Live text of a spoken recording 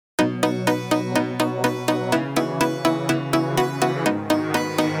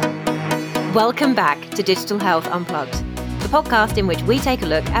Welcome back to Digital Health Unplugged, the podcast in which we take a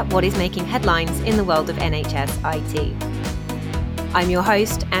look at what is making headlines in the world of NHS IT. I'm your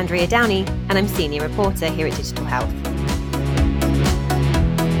host, Andrea Downey, and I'm Senior Reporter here at Digital Health.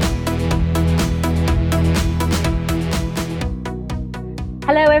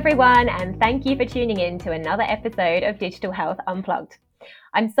 Hello everyone, and thank you for tuning in to another episode of Digital Health Unplugged.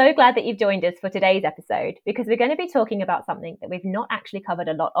 I'm so glad that you've joined us for today's episode because we're going to be talking about something that we've not actually covered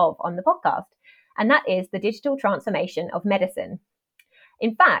a lot of on the podcast, and that is the digital transformation of medicine.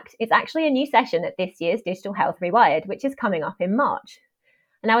 In fact, it's actually a new session at this year's Digital Health Rewired, which is coming up in March.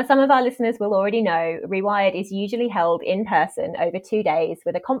 Now, as some of our listeners will already know, Rewired is usually held in person over 2 days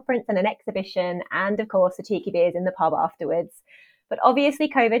with a conference and an exhibition and, of course, the cheeky beers in the pub afterwards. But obviously,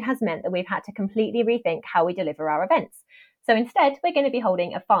 COVID has meant that we've had to completely rethink how we deliver our events. So instead, we're going to be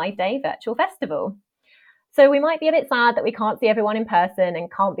holding a 5-day virtual festival. So we might be a bit sad that we can't see everyone in person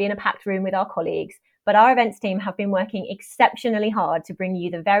and can't be in a packed room with our colleagues, but our events team have been working exceptionally hard to bring you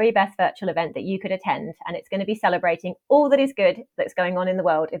the very best virtual event that you could attend, and it's going to be celebrating all that is good that's going on in the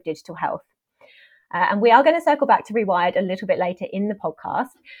world of digital health. And we are going to circle back to Rewired a little bit later in the podcast,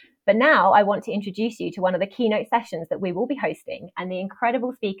 but now I want to introduce you to one of the keynote sessions that we will be hosting and the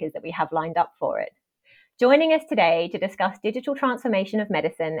incredible speakers that we have lined up for it. Joining us today to discuss digital transformation of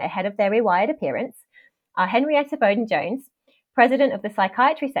medicine ahead of their Rewired appearance are Henrietta Bowden-Jones, President of the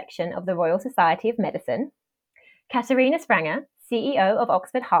Psychiatry Section of the Royal Society of Medicine, Katharina Spranger, CEO of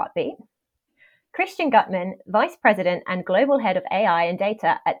Oxford Heartbeat, Christian Gutman, Vice President and Global Head of AI and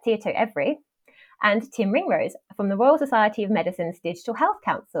Data at Tieto Every, and Tim Ringrose from the Royal Society of Medicine's Digital Health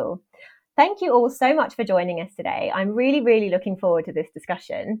Council. Thank you all so much for joining us today. I'm really looking forward to this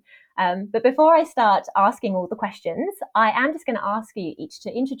discussion. But before I start asking all the questions, I am just going to ask you each to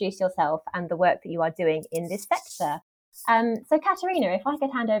introduce yourself and the work that you are doing in this sector. So Katharina, if I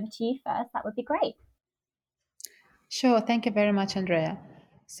could hand over to you first, that would be great. Sure. Thank you very much, Andrea.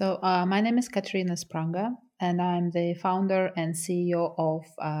 So my name is Katharina Spranger, and I'm the founder and CEO of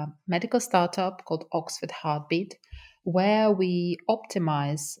a medical startup called Oxford Heartbeat, where we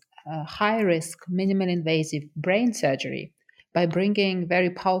optimize high-risk, minimally invasive brain surgery by bringing very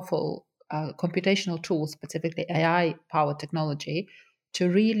powerful computational tools, specifically AI-powered technology, to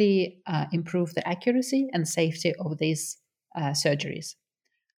really improve the accuracy and safety of these surgeries.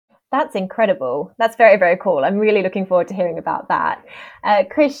 That's incredible. That's very cool. I'm really looking forward to hearing about that.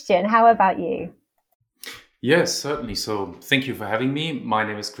 Christian, how about you? Yes, certainly. So thank you for having me. My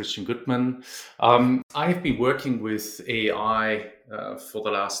name is Christian Gutman. I have been working with AI for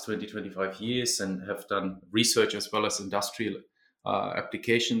the last 25 years and have done research as well as industrial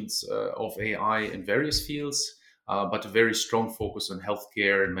applications of AI in various fields, but a very strong focus on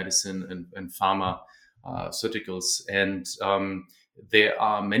healthcare and medicine and pharmaceuticals. And there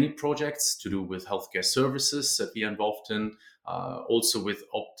are many projects to do with healthcare services that we are involved in. Also with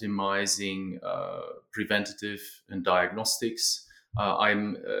optimizing preventative and diagnostics.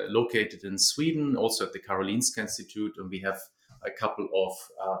 I'm located in Sweden, also at the Karolinska Institute, and we have a couple of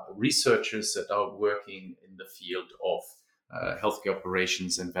researchers that are working in the field of healthcare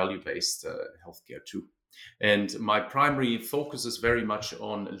operations and value-based healthcare too. And my primary focus is very much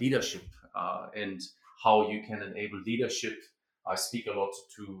on leadership and how you can enable leadership. I speak a lot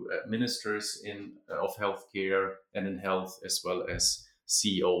to ministers of healthcare and in health, as well as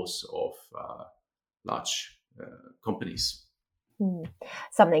CEOs of large companies.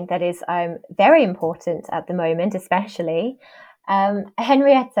 Something that is very important at the moment, especially.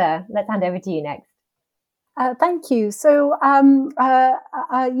 Henrietta, let's hand over to you next. Thank you. So,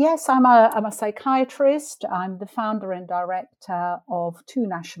 yes, I'm a psychiatrist. I'm the founder and director of 2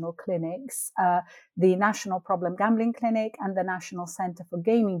 national clinics, the National Problem Gambling Clinic and the National Centre for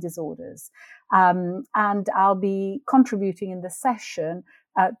Gaming Disorders. And I'll be contributing in the session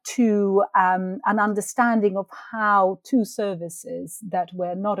to an understanding of how 2 services that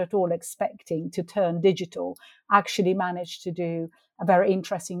we're not at all expecting to turn digital actually managed to do a very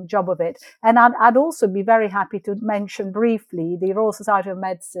interesting job of it. And I'd also be very happy to mention briefly the Royal Society of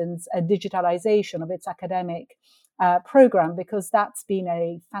Medicine's digitalization of its academic program, because that's been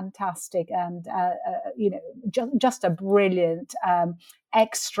a fantastic and just a brilliant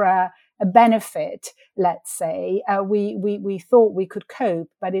extra benefit. Let's say we thought we could cope,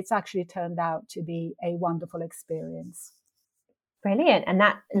 but it's actually turned out to be a wonderful experience. Brilliant, and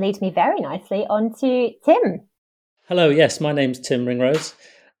that leads me very nicely on to Tim. Hello, yes, my name's Tim Ringrose,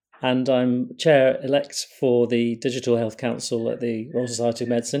 and I'm Chair-elect for the Digital Health Council at the Royal Society of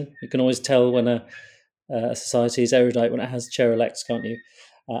Medicine. You can always tell when a society is erudite when it has chair-elects, can't you?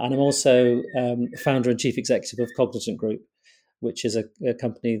 And I'm also founder and chief executive of Cognitant Group, which is a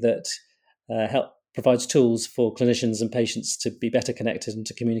company that provides tools for clinicians and patients to be better connected and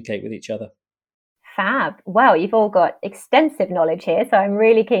to communicate with each other. Fab. Wow, you've all got extensive knowledge here, so I'm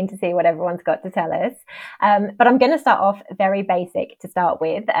really keen to see what everyone's got to tell us. But I'm going to start off very basic to start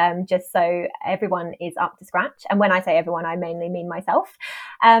with, just so everyone is up to scratch. And when I say everyone, I mainly mean myself.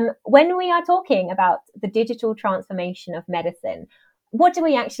 When we are talking about the digital transformation of medicine, what do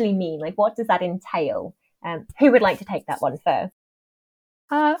we actually mean? Like, what does that entail? Who would like to take that one first?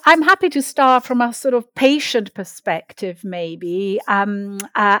 I'm happy to start from a sort of patient perspective, maybe, and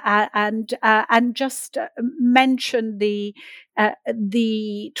just mention the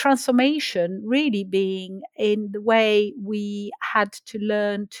transformation really being in the way we had to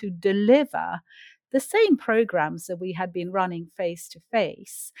learn to deliver the same programs that we had been running face to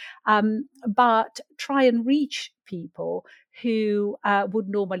face, but try and reach people who would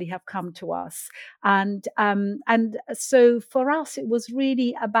normally have come to us. And so for us, it was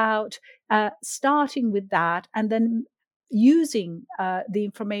really about starting with that and then using the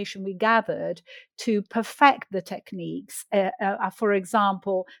information we gathered to perfect the techniques. For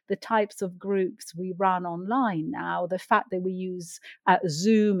example, the types of groups we run online now, the fact that we use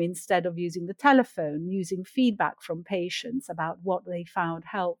Zoom instead of using the telephone, using feedback from patients about what they found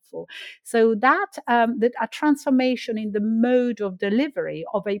helpful. So that a transformation in the mode of delivery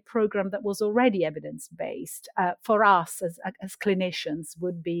of a program that was already evidence-based for us as clinicians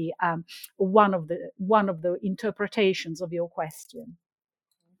would be one of the interpretations of your question.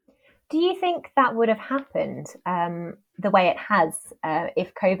 Do you think that would have happened the way it has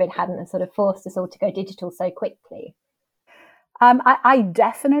if COVID hadn't sort of forced us all to go digital so quickly? I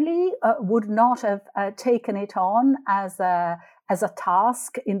definitely would not have taken it on as a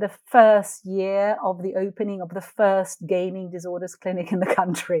task in the first year of the opening of the first gaming disorders clinic in the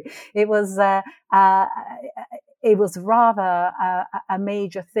country. It was rather a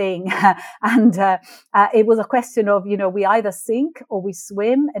major thing. And it was a question of, we either sink or we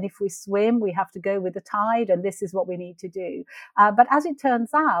swim. And if we swim, we have to go with the tide. And this is what we need to do. But as it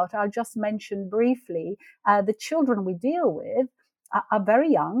turns out, I'll just mention briefly, the children we deal with are very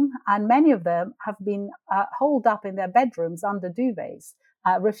young, and many of them have been holed up in their bedrooms under duvets,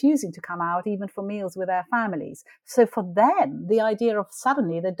 refusing to come out even for meals with their families. So for them, the idea of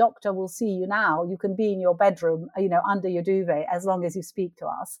suddenly the doctor will see you now, you can be in your bedroom, under your duvet as long as you speak to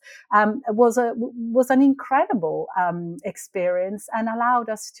us, was an incredible experience, and allowed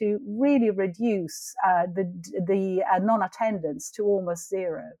us to really reduce the non-attendance to almost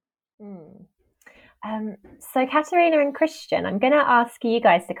zero. So Katerina and Christian, I'm going to ask you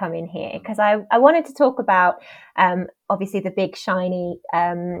guys to come in here because I wanted to talk about obviously the big, shiny,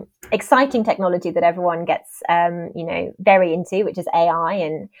 exciting technology that everyone gets, very into, which is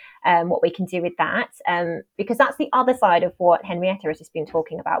AI and what we can do with that, because that's the other side of what Henrietta has just been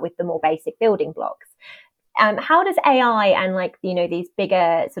talking about with the more basic building blocks. How does AI and these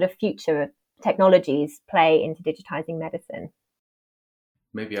bigger sort of future technologies play into digitizing medicine?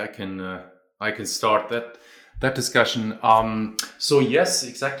 Maybe I can start that discussion. So yes,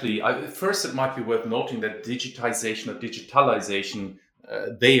 exactly. First, it might be worth noting that digitization or digitalization,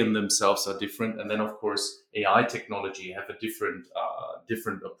 they in themselves are different, and then of course AI technology have a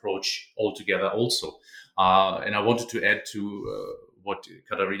different approach altogether also. And I wanted to add to what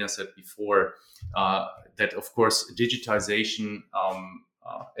Katarina said before, that of course digitization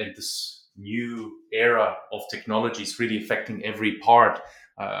and this new era of technology is really affecting every part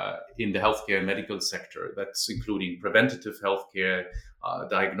in the healthcare and medical sector. That's including preventative healthcare,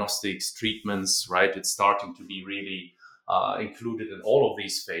 diagnostics, treatments, right? It's starting to be really included in all of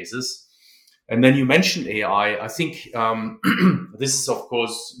these phases. And then you mentioned AI. I think this is, of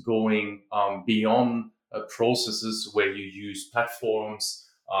course, going beyond processes where you use platforms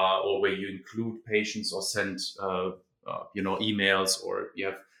or where you include patients or send emails, or you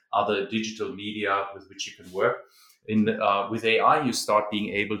have other digital media with which you can work. With AI, you start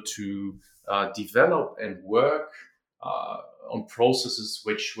being able to develop and work on processes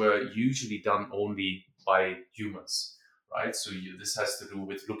which were usually done only by humans, right? So this has to do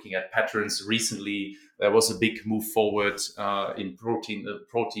with looking at patterns. Recently, there was a big move forward in protein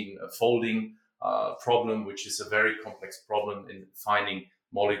folding problem, which is a very complex problem in finding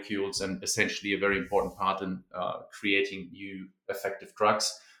molecules and essentially a very important part in creating new effective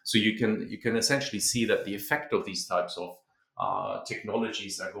drugs. So you can essentially see that the effect of these types of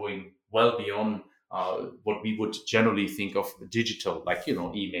technologies are going well beyond what we would generally think of digital, like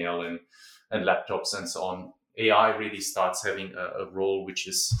email and laptops and so on. AI really starts having a role which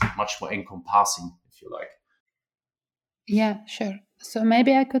is much more encompassing, if you like. Yeah, sure. So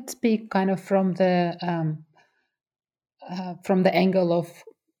maybe I could speak kind of from the angle of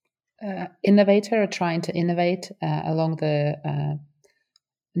innovator, trying to innovate along the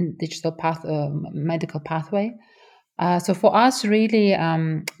digital path, medical pathway. So for us, really,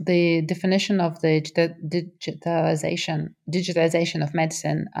 the definition of the digitalization of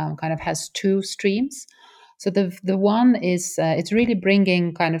medicine kind of has two streams. So the one is it's really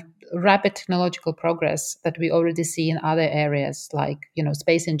bringing kind of rapid technological progress that we already see in other areas like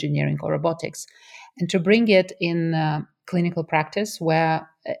space engineering or robotics, and to bring it in clinical practice where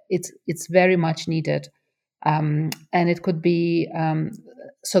it's very much needed, and it could be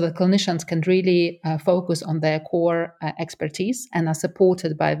so that clinicians can really focus on their core expertise and are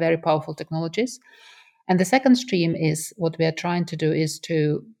supported by very powerful technologies. And the second stream is what we are trying to do is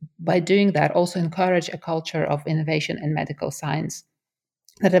to, by doing that, also encourage a culture of innovation in medical science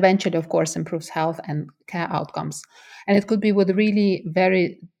that eventually, of course, improves health and care outcomes. And it could be with really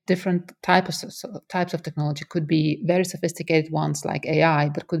very different types of technology. Could be very sophisticated ones like AI,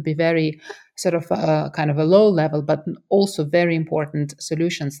 but could be very sort of kind of a low level, but also very important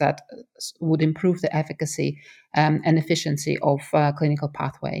solutions that would improve the efficacy and efficiency of clinical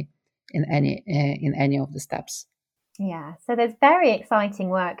pathway in any of the steps. Yeah, so there's very exciting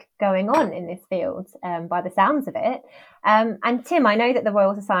work going on in this field by the sounds of it. And Tim, I know that the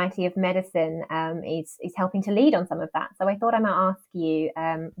Royal Society of Medicine is helping to lead on some of that. So I thought I might ask you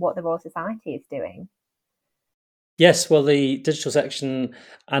what the Royal Society is doing. Yes, well, the digital section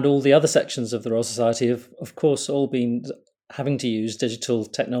and all the other sections of the Royal Society have, of course, all been having to use digital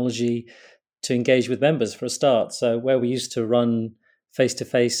technology to engage with members for a start. So where we used to run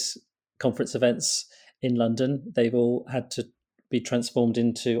face-to-face conference events in London, they've all had to be transformed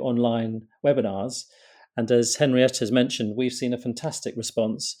into online webinars. And as Henrietta has mentioned, we've seen a fantastic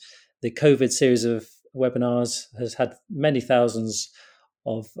response. The COVID series of webinars has had many thousands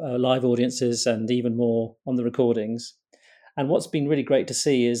of live audiences and even more on the recordings. And what's been really great to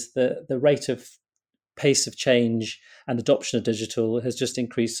see is that the rate of pace of change and adoption of digital has just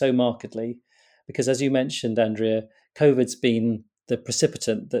increased so markedly. Because as you mentioned, Andrea, COVID's been the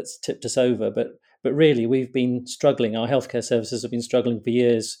precipitant that's tipped us over, but really we've been struggling. Our healthcare services have been struggling for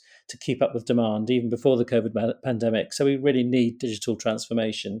years to keep up with demand, even before the COVID pandemic. So we really need digital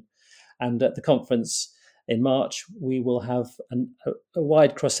transformation. And at the conference in March, we will have a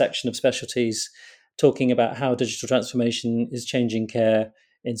wide cross-section of specialties talking about how digital transformation is changing care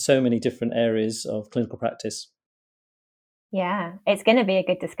in so many different areas of clinical practice. Yeah, it's going to be a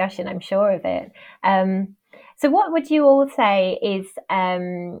good discussion, I'm sure of it. So what would you all say is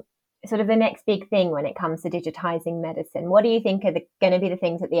sort of the next big thing when it comes to digitising medicine? What do you think are going to be the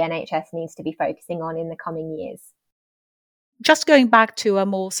things that the NHS needs to be focusing on in the coming years? Just going back to a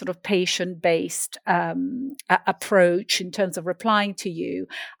more sort of patient-based approach in terms of replying to you,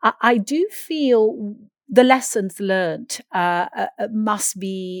 I do feel the lessons learned must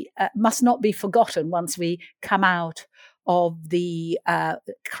not be forgotten once we come out of the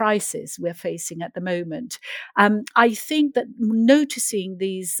crisis we're facing at the moment. I think that noticing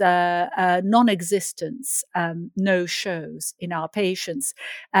these non-existence no-shows in our patients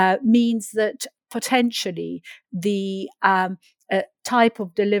means that potentially the type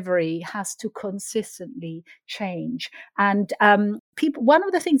of delivery has to consistently change. And people, one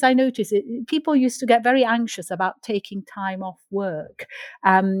of the things I noticed is people used to get very anxious about taking time off work.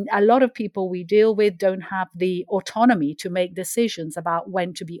 A lot of people we deal with don't have the autonomy to make decisions about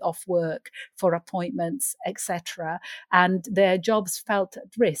when to be off work for appointments, etc. And their jobs felt at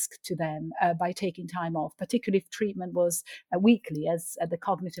risk to them by taking time off, particularly if treatment was weekly, as the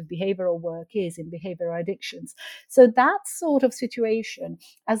cognitive behavioral work is in behavioral addictions. So that sort of situation,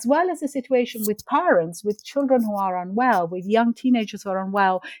 as well as the situation with parents, with children who are unwell, with young teenagers who are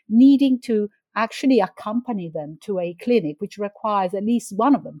unwell, needing to actually accompany them to a clinic, which requires at least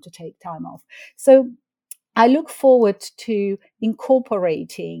one of them to take time off. So I look forward to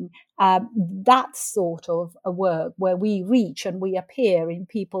incorporating that sort of a work where we reach and we appear in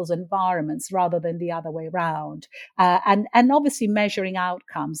people's environments rather than the other way around. And obviously measuring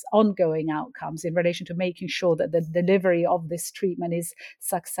outcomes, ongoing outcomes in relation to making sure that the delivery of this treatment is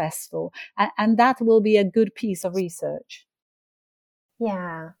successful. And that will be a good piece of research.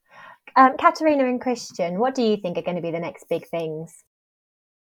 Yeah. Katerina and Christian, what do you think are going to be the next big things?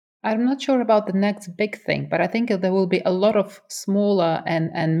 I'm not sure about the next big thing, but I think there will be a lot of smaller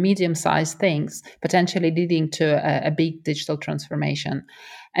and medium-sized things potentially leading to a big digital transformation.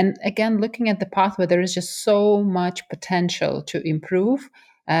 And again, looking at the pathway, there is just so much potential to improve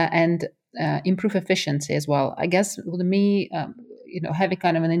and improve efficiency as well. I guess with me, having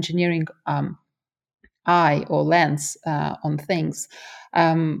kind of an engineering eye or lens on things,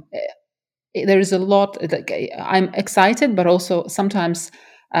 there is a lot. I'm excited, but also sometimes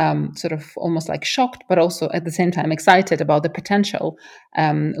sort of almost like shocked, but also at the same time excited about the potential,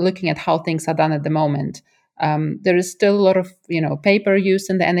 looking at how things are done at the moment. There is still a lot of paper use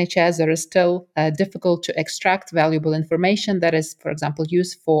in the NHS. There is still difficult to extract valuable information that is, for example,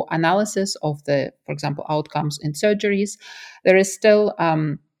 used for analysis of the, for example, outcomes in surgeries. There is still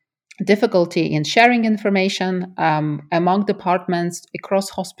difficulty in sharing information among departments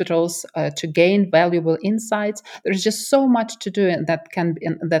across hospitals to gain valuable insights. There's just so much to do that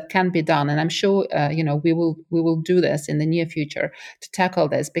can be done, and I'm sure we will do this in the near future to tackle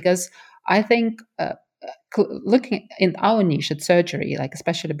this, because I think. Looking in our niche at surgery, like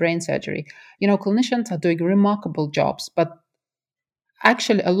especially brain surgery, clinicians are doing remarkable jobs, but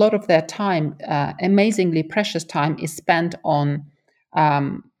actually a lot of their time, amazingly precious time, is spent on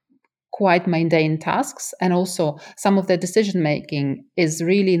quite mundane tasks, and also some of their decision making is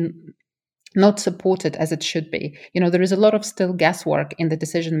really not supported as it should be. There is a lot of still guesswork in the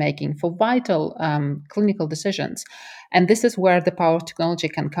decision making for vital clinical decisions. And this is where the power of technology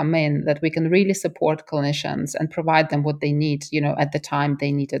can come in, that we can really support clinicians and provide them what they need, at the time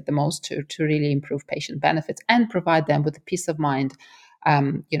they need it the most to really improve patient benefits and provide them with the peace of mind,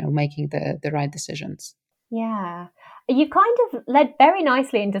 making the right decisions. Yeah. You've kind of led very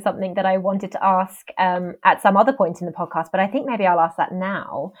nicely into something that I wanted to ask at some other point in the podcast, but I think maybe I'll ask that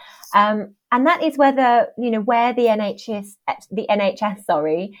now. And that is whether, where the NHS,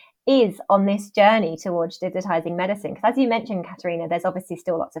 is on this journey towards digitizing medicine. Because as you mentioned, Katerina, there's obviously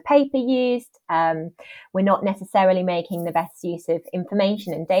still lots of paper used. We're not necessarily making the best use of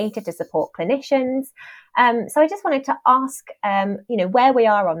information and data to support clinicians. So I just wanted to ask, where we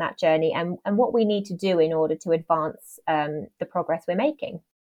are on that journey and what we need to do in order to advance the progress we're making.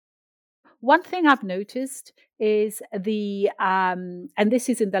 One thing I've noticed is and this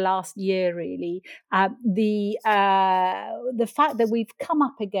is in the last year really, the fact that we've come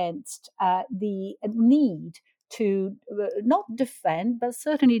up against the need to not defend, but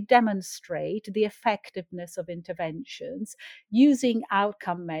certainly demonstrate the effectiveness of interventions using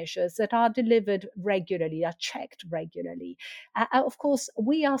outcome measures that are delivered regularly, are checked regularly. Of course,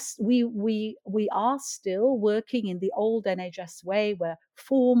 we are still working in the old NHS way, where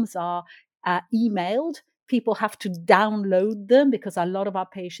forms are emailed. People have to download them because a lot of our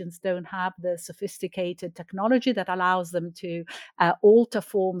patients don't have the sophisticated technology that allows them to alter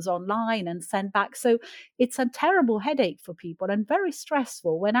forms online and send back. So it's a terrible headache for people and very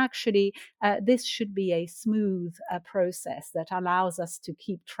stressful, when actually this should be a smooth process that allows us to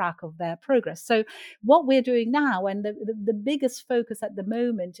keep track of their progress. So what we're doing now, and the biggest focus at the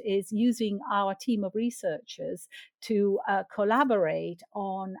moment, is using our team of researchers to collaborate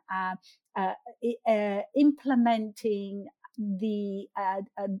on implementing the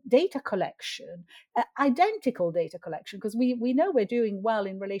data collection, identical data collection, because we know we're doing well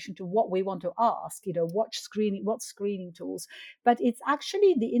in relation to what we want to ask, what screening tools, but it's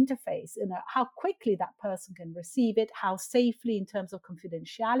actually the interface, how quickly that person can receive it, how safely in terms of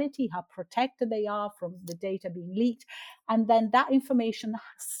confidentiality, how protected they are from the data being leaked, and then that information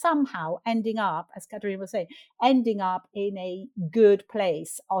somehow ending up, as Katerina was saying, ending up in a good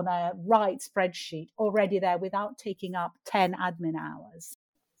place on a right spreadsheet already there without taking up 10 admin hours.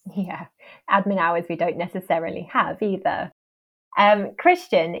 Yeah, admin hours we don't necessarily have either.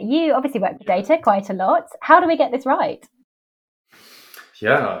 Christian, you obviously work with data quite a lot. How do we get this right?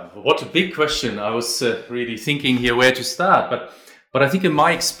 Yeah, what a big question. I was really thinking here where to start, but I think in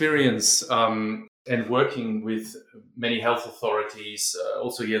my experience and working with many health authorities,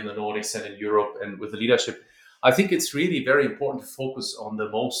 also here in the Nordics and in Europe, and with the leadership, I think it's really very important to focus on the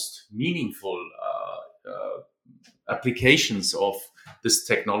most meaningful applications of this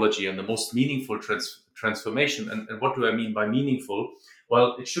technology and the most meaningful transformation. And what do I mean by meaningful?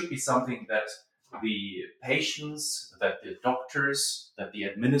 Well, it should be something that the patients, that the doctors, that the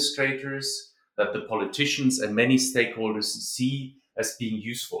administrators, that the politicians and many stakeholders see as being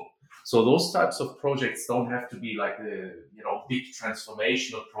useful. So those types of projects don't have to be like the big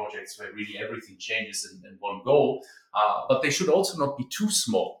transformational projects where really everything changes in one go, but they should also not be too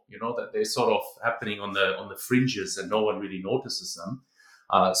small. That they're sort of happening on the fringes and no one really notices them.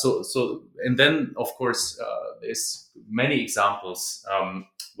 So and then of course there's many examples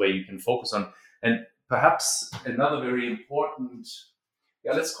where you can focus on, and perhaps another very important,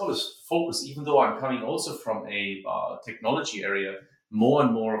 let's call it focus. Even though I'm coming also from a technology area, more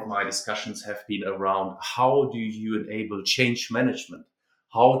and more of my discussions have been around how do you enable change management?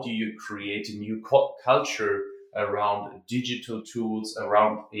 How do you create a new culture around digital tools,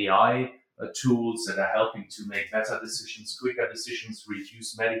 around AI tools that are helping to make better decisions, quicker decisions,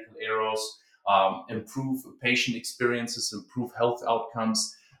 reduce medical errors, improve patient experiences, improve health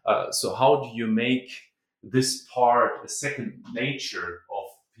outcomes? So how do you make this part a second nature of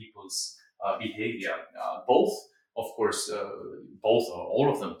people's behavior? Both, of course, both or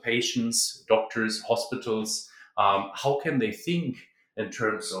all of them, patients, doctors, hospitals, how can they think in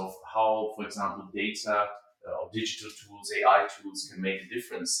terms of how, for example, data or digital tools, AI tools can make a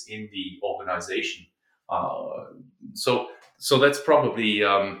difference in the organization? So that's probably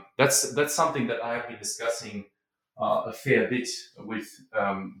that's something that I have been discussing a fair bit with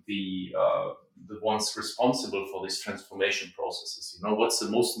the ones responsible for these transformation processes. You know, what's the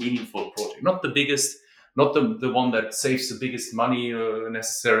most meaningful project? Not the biggest, not the one that saves the biggest money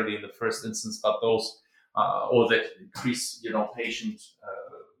necessarily in the first instance, but those or that increase, you know, patient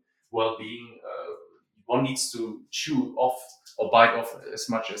well-being. One needs to chew off or bite off as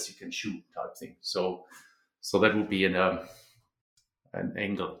much as you can chew, type thing. So that would be an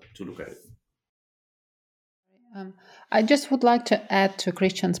angle to look at it. I just would like to add to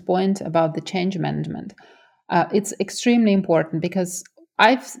Christian's point about the change management. It's extremely important because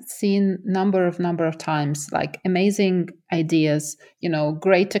I've seen number of times like amazing ideas, you know,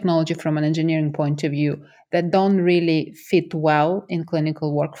 great technology from an engineering point of view that don't really fit well in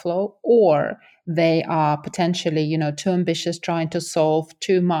clinical workflow, or they are potentially, you know, too ambitious, trying to solve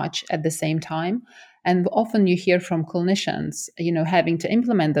too much at the same time. And often you hear from clinicians, you know, having to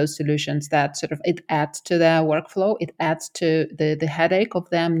implement those solutions that sort of it adds to their workflow. It adds to the headache of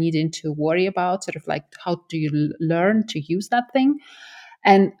them needing to worry about sort of like, how do you learn to use that thing?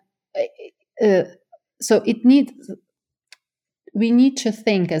 And so we need to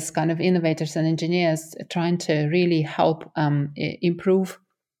think as kind of innovators and engineers trying to really help improve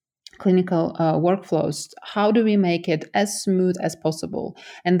clinical workflows. How do we make it as smooth as possible?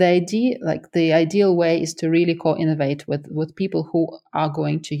 And the ideal way is to really co-innovate with people who are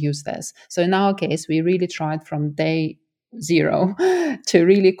going to use this. So in our case, we really tried from day zero to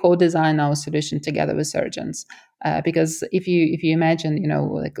really co-design our solution together with surgeons. Because if you imagine, you know,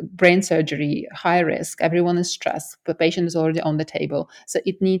 like brain surgery, high risk, everyone is stressed, the patient is already on the table, so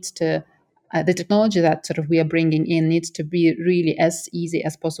it needs to. The technology that sort of we are bringing in needs to be really as easy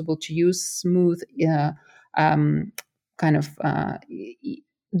as possible to use, smooth,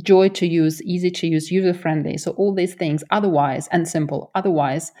 joy to use, easy to use, user friendly. So all these things, otherwise, and simple.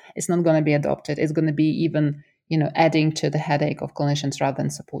 Otherwise, it's not going to be adopted. It's going to be even, you know, adding to the headache of clinicians rather than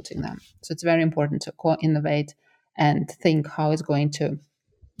supporting them. So it's very important to co-innovate and think how it's going to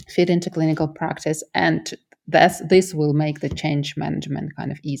fit into clinical practice, and this will make the change management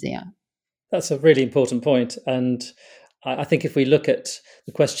kind of easier. That's a really important point. And I think if we look at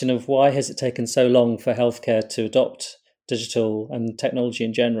the question of why has it taken so long for healthcare to adopt digital and technology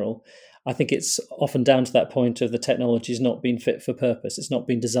in general, I think it's often down to that point of the technology's not been fit for purpose. It's not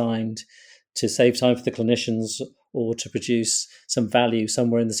been designed to save time for the clinicians or to produce some value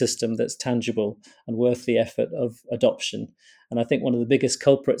somewhere in the system that's tangible and worth the effort of adoption. And I think one of the biggest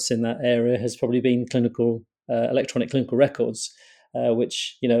culprits in that area has probably been electronic clinical records,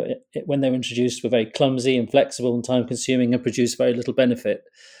 which, you know, when they were introduced were very clumsy and flexible and time consuming and produced very little benefit.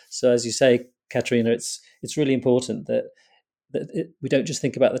 So as you say, Katarina, it's really important that we don't just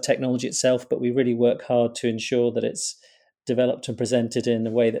think about the technology itself, but we really work hard to ensure that it's developed and presented in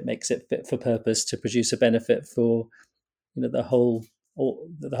a way that makes it fit for purpose to produce a benefit for, you know, the whole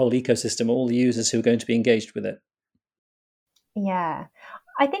ecosystem, all the users who are going to be engaged with it. Yeah,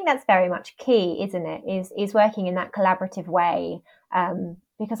 I think that's very much key, isn't it? Is working in that collaborative way,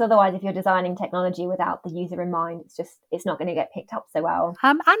 because otherwise, if you're designing technology without the user in mind, it's not going to get picked up so well.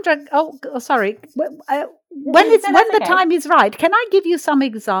 Andrea, sorry. When the time is right, can I give you some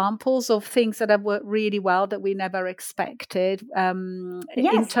examples of things that have worked really well that we never expected? In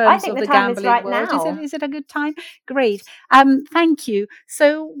terms of the gambling world, is it a good time? Great. Thank you.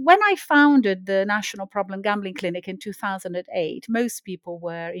 So when I founded the National Problem Gambling Clinic in 2008, most people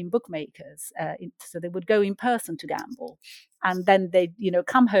were in bookmakers, so they would go in person to gamble. And then they'd, you know,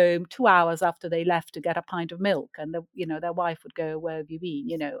 come home 2 hours after they left to get a pint of milk, and their wife would go, "Where have you been?"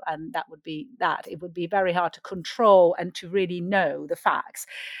 You know, and that would be that. It would be very hard to control and to really know the facts.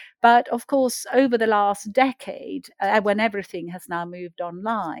 But of course, over the last decade, when everything has now moved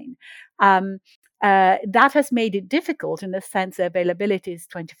online, that has made it difficult in the sense that availability is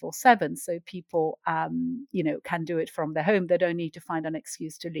 24/7. So people, can do it from their home. They don't need to find an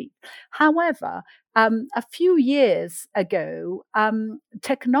excuse to leave. However, a few years ago,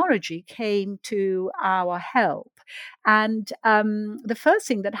 technology came to our help. And the first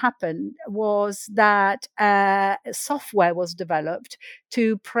thing that happened was that software was developed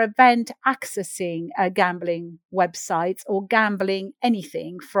to prevent accessing gambling websites or gambling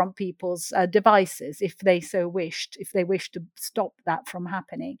anything from people's devices if they so wished, if they wished to stop that from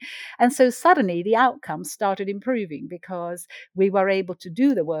happening. And so suddenly the outcomes started improving because we were able to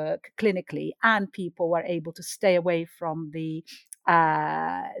do the work clinically and people were able to stay away from the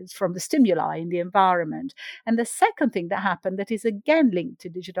stimuli in the environment. And the second thing that happened that is again linked to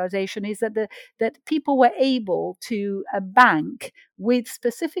digitalization is that people were able to bank with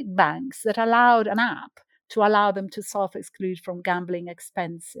specific banks that allowed an app to allow them to self-exclude from gambling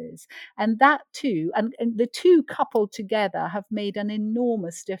expenses. And that too, and the two coupled together have made an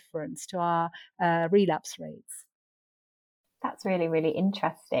enormous difference to our relapse rates. That's really, really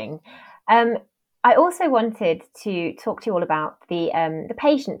interesting. I also wanted to talk to you all about the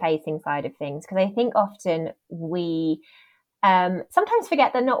patient-facing side of things, because I think often we sometimes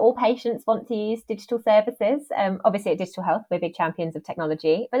forget that not all patients want to use digital services. Obviously, at Digital Health, we're big champions of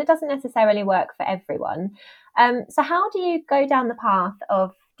technology, but it doesn't necessarily work for everyone. So how do you go down the path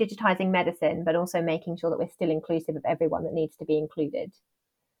of digitizing medicine, but also making sure that we're still inclusive of everyone that needs to be included?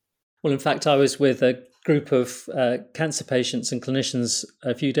 Well, in fact, I was with a group of cancer patients and clinicians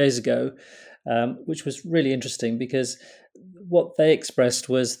a few days ago, which was really interesting because what they expressed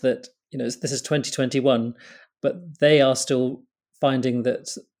was that, this is 2021, but they are still finding that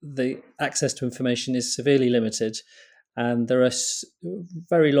the access to information is severely limited and there are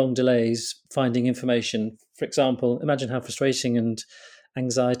very long delays finding information. For example, imagine how frustrating and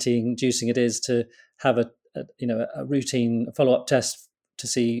anxiety-inducing it is to have a routine follow-up test to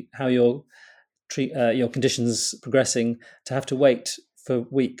see how your condition's progressing, to have to wait for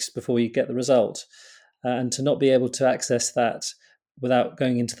weeks before you get the result, and to not be able to access that without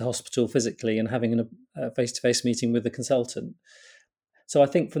going into the hospital physically and having a face-to-face meeting with the consultant. So I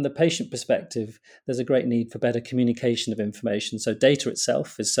think from the patient perspective, there's a great need for better communication of information. So data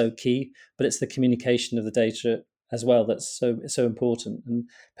itself is so key, but it's the communication of the data as well that's so important. And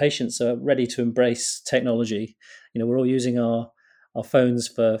patients are ready to embrace technology. We're all using our phones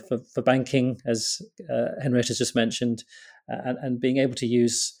for banking, as Henrietta just mentioned, and being able to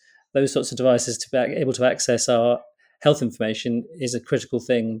use those sorts of devices to be able to access our health information is a critical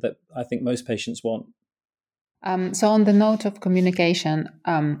thing that I think most patients want. So on the note of communication,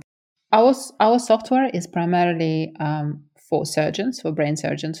 our software is primarily for surgeons, for brain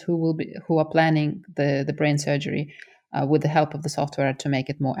surgeons who are planning the brain surgery with the help of the software to make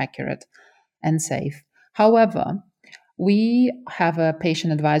it more accurate and safe. However, we have a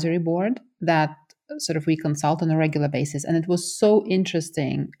patient advisory board that sort of we consult on a regular basis, and it was so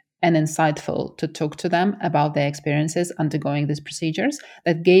interesting and insightful to talk to them about their experiences undergoing these procedures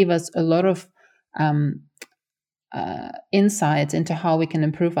that gave us a lot of insights into how we can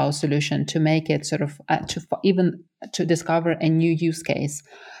improve our solution to make it sort of to discover a new use case.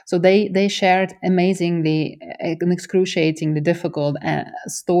 So they shared amazingly and excruciatingly difficult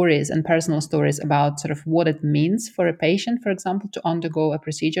stories and personal stories about sort of what it means for a patient, for example, to undergo a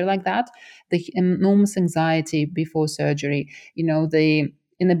procedure like that, the enormous anxiety before surgery, the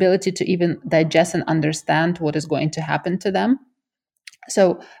inability to even digest and understand what is going to happen to them.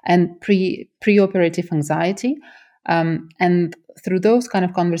 So, and pre-operative anxiety. And through those kind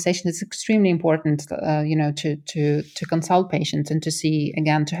of conversations, it's extremely important, to consult patients and to see,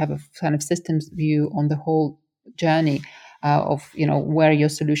 again, to have a kind of systems view on the whole journey of, where your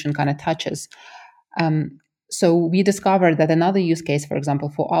solution kind of touches. So we discovered that another use case, for example,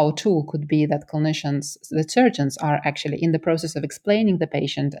 for our tool could be that surgeons are actually in the process of explaining the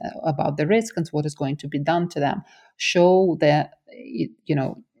patient about the risk and what is going to be done to them, show their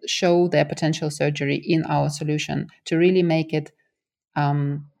potential surgery in our solution to really make it,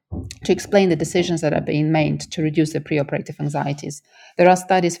 to explain the decisions that are being made to reduce the preoperative anxieties. There are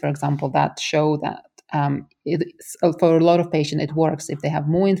studies, for example, that show that for a lot of patients, it works if they have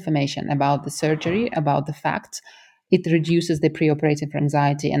more information about the surgery, about the facts. It reduces the preoperative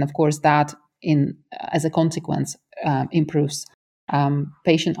anxiety, and of course, that as a consequence improves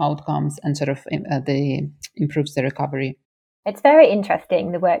patient outcomes and sort of improves the recovery. It's very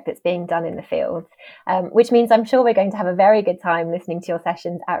interesting, the work that's being done in the field, which means I'm sure we're going to have a very good time listening to your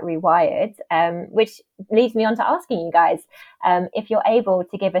sessions at Rewired, which leads me on to asking you guys if you're able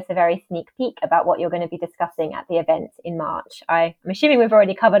to give us a very sneak peek about what you're going to be discussing at the event in March. I'm assuming we've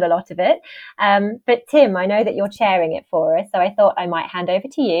already covered a lot of it, but Tim, I know that you're chairing it for us, so I thought I might hand over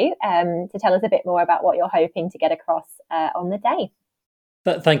to you to tell us a bit more about what you're hoping to get across on the day.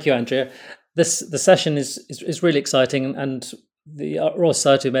 Thank you, Andrea. The session is really exciting, and the Royal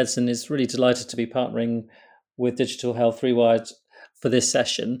Society of Medicine is really delighted to be partnering with Digital Health Rewired for this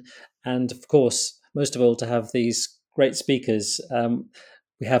session, and of course, most of all, to have these great speakers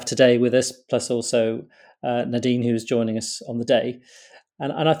we have today with us, plus also Nadine, who's joining us on the day.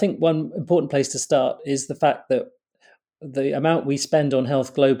 And I think one important place to start is the fact that the amount we spend on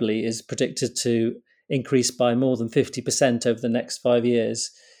health globally is predicted to increase by more than 50% over the next 5 years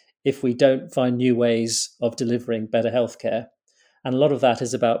if we don't find new ways of delivering better healthcare. And a lot of that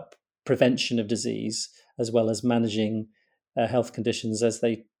is about prevention of disease as well as managing health conditions as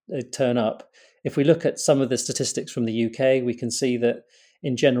they turn up. If we look at some of the statistics from the UK, we can see that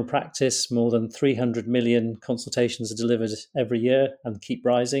in general practice, more than 300 million consultations are delivered every year and keep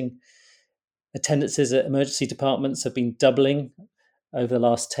rising. Attendances at emergency departments have been doubling over the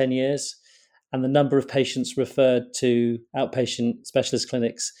last 10 years, and the number of patients referred to outpatient specialist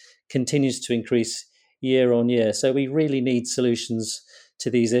clinics continues to increase year on year. So we really need solutions to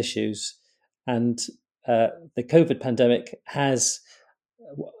these issues. And the COVID pandemic has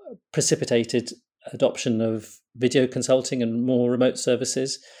precipitated adoption of video consulting and more remote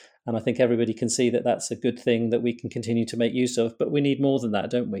services. And I think everybody can see that that's a good thing that we can continue to make use of. But we need more than that,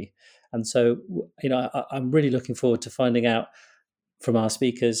 don't we? And so, I'm really looking forward to finding out from our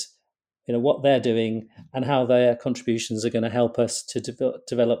speakers, what they're doing and how their contributions are going to help us to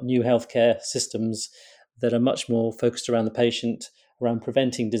develop new healthcare systems that are much more focused around the patient, around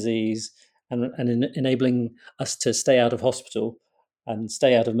preventing disease, and enabling us to stay out of hospital and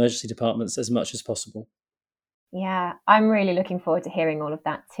stay out of emergency departments as much as possible. Yeah, I'm really looking forward to hearing all of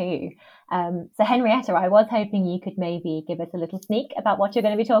that too. So Henrietta, I was hoping you could maybe give us a little sneak about what you're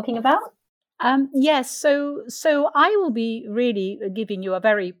going to be talking about. Yes, so I will be really giving you a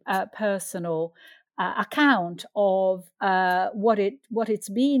very personal account of what it's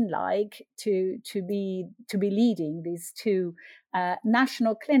been like to be leading these two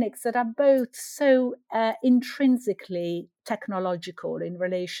national clinics that are both so intrinsically technological in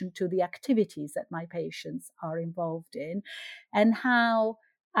relation to the activities that my patients are involved in, and how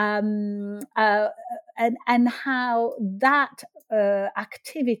and how that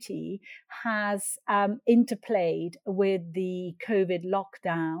activity has interplayed with the COVID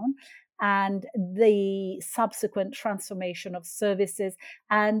lockdown and the subsequent transformation of services.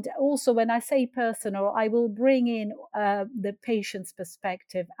 And also, when I say personal, I will bring in the patient's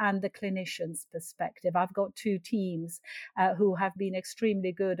perspective and the clinician's perspective. I've got two teams who have been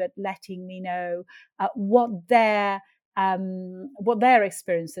extremely good at letting me know what their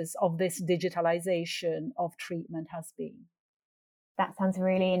experiences of this digitalization of treatment has been. That sounds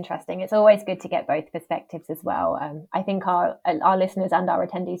really interesting. It's always good to get both perspectives as well. I think our listeners and our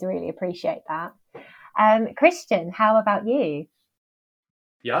attendees really appreciate that. Christian, how about you?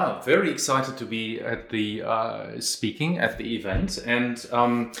 Yeah, very excited to be at the speaking at the event, and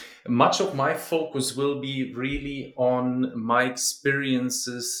much of my focus will be really on my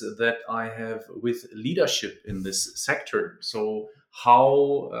experiences that I have with leadership in this sector. So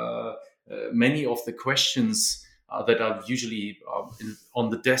how many of the questions that are usually on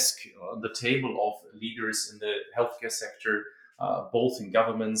the desk, on the table of leaders in the healthcare sector, both in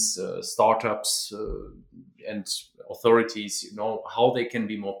governments, startups, and authorities, how they can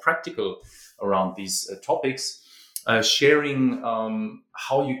be more practical around these topics, sharing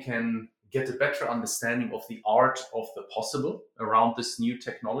how you can get a better understanding of the art of the possible around this new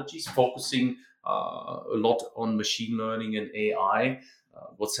technologies, focusing a lot on machine learning and AI,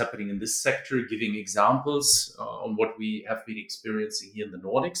 what's happening in this sector, giving examples on what we have been experiencing here in the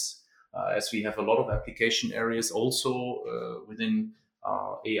Nordics, as we have a lot of application areas also within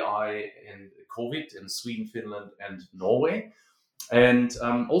AI and COVID in Sweden, Finland, and Norway. And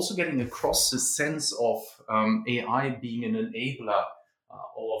also getting across the sense of AI being an enabler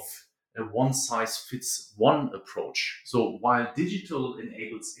of a one-size-fits-one approach. So while digital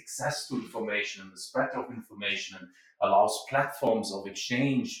enables access to information and the spread of information and allows platforms of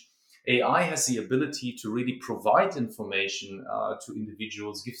exchange, AI has the ability to really provide information to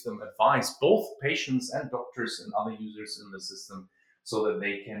individuals, give them advice, both patients and doctors and other users in the system, so that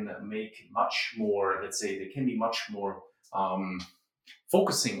they can make much more, let's say, they can be much more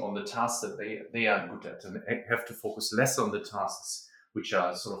focusing on the tasks that they are good at, and have to focus less on the tasks which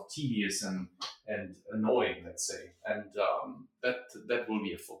are sort of tedious and annoying, let's say. And that will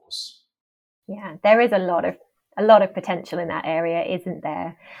be a focus. Yeah, there is a lot of potential in that area, isn't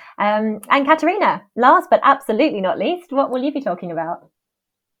there? And Katarina, last but absolutely not least, what will you be talking about?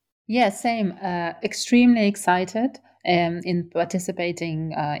 Yeah, same. Extremely excited in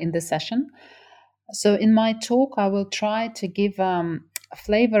participating in this session. So in my talk, I will try to give a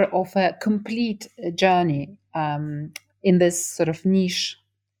flavor of a complete journey in this sort of niche,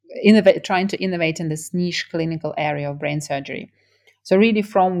 trying to innovate in this niche clinical area of brain surgery. So really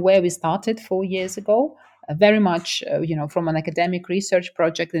from where we started 4 years ago, very much, from an academic research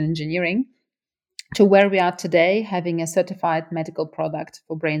project in engineering to where we are today, having a certified medical product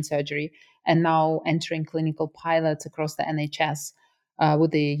for brain surgery and now entering clinical pilots across the NHS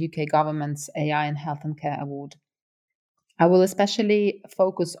with the UK government's AI and Health and Care Award. I will especially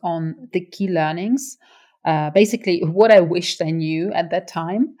focus on the key learnings, basically what I wished I knew at that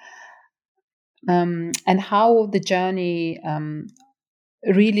time, and how the journey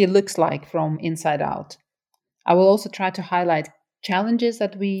really looks like from inside out. I will also try to highlight challenges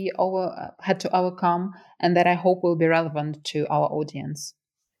that we had to overcome and that I hope will be relevant to our audience.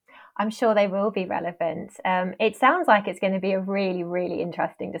 I'm sure they will be relevant. It sounds like it's going to be a really, really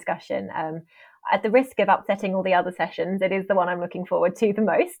interesting discussion. At the risk of upsetting all the other sessions, it is the one I'm looking forward to the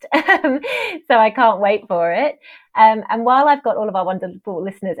most. So I can't wait for it. And while I've got all of our wonderful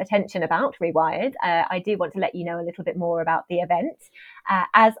listeners' attention about Rewired, I do want to let you know a little bit more about the event.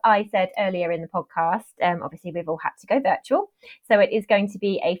 As I said earlier in the podcast, obviously we've all had to go virtual. So it is going to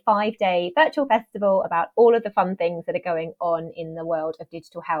be a 5-day virtual festival about all of the fun things that are going on in the world of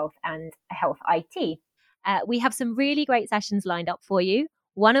digital health and health IT. We have some really great sessions lined up for you,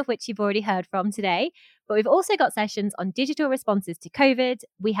 one of which you've already heard from today. But we've also got sessions on digital responses to COVID.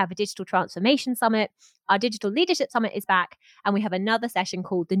 We have a digital transformation summit. Our digital leadership summit is back. And we have another session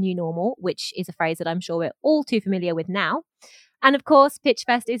called the new normal, which is a phrase that I'm sure we're all too familiar with now. And of course,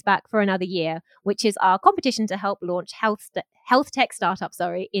 PitchFest is back for another year, which is our competition to help launch health tech startups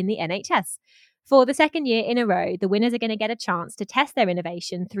in the NHS. For the second year in a row, the winners are going to get a chance to test their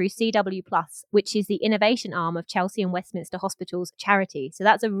innovation through CW+, which is the innovation arm of Chelsea and Westminster Hospital's charity. So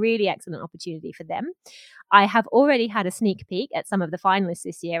that's a really excellent opportunity for them. I have already had a sneak peek at some of the finalists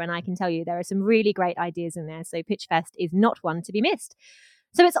this year, and I can tell you there are some really great ideas in there. So PitchFest is not one to be missed.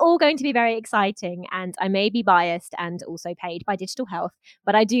 So it's all going to be very exciting, and I may be biased and also paid by Digital Health,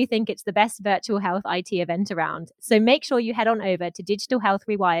 but I do think it's the best virtual health IT event around. So make sure you head on over to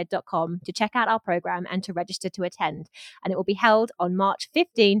digitalhealthrewired.com to check out our program and to register to attend. And it will be held on March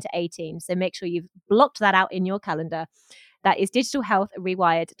 15 to 18. So make sure you've blocked that out in your calendar. That is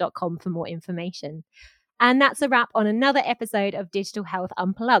digitalhealthrewired.com for more information. And that's a wrap on another episode of Digital Health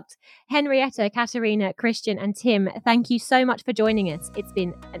Unplugged. Henrietta, Katerina, Christian, and Tim, thank you so much for joining us. It's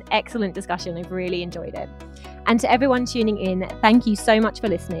been an excellent discussion. I've really enjoyed it. And to everyone tuning in, thank you so much for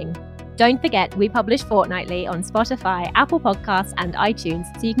listening. Don't forget, we publish fortnightly on Spotify, Apple Podcasts, and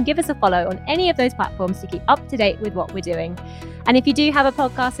iTunes, so you can give us a follow on any of those platforms to keep up to date with what we're doing. And if you do have a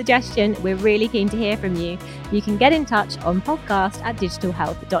podcast suggestion, we're really keen to hear from you. You can get in touch on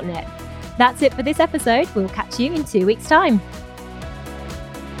podcast@digitalhealth.net. That's it for this episode. We'll catch you in 2 weeks' time.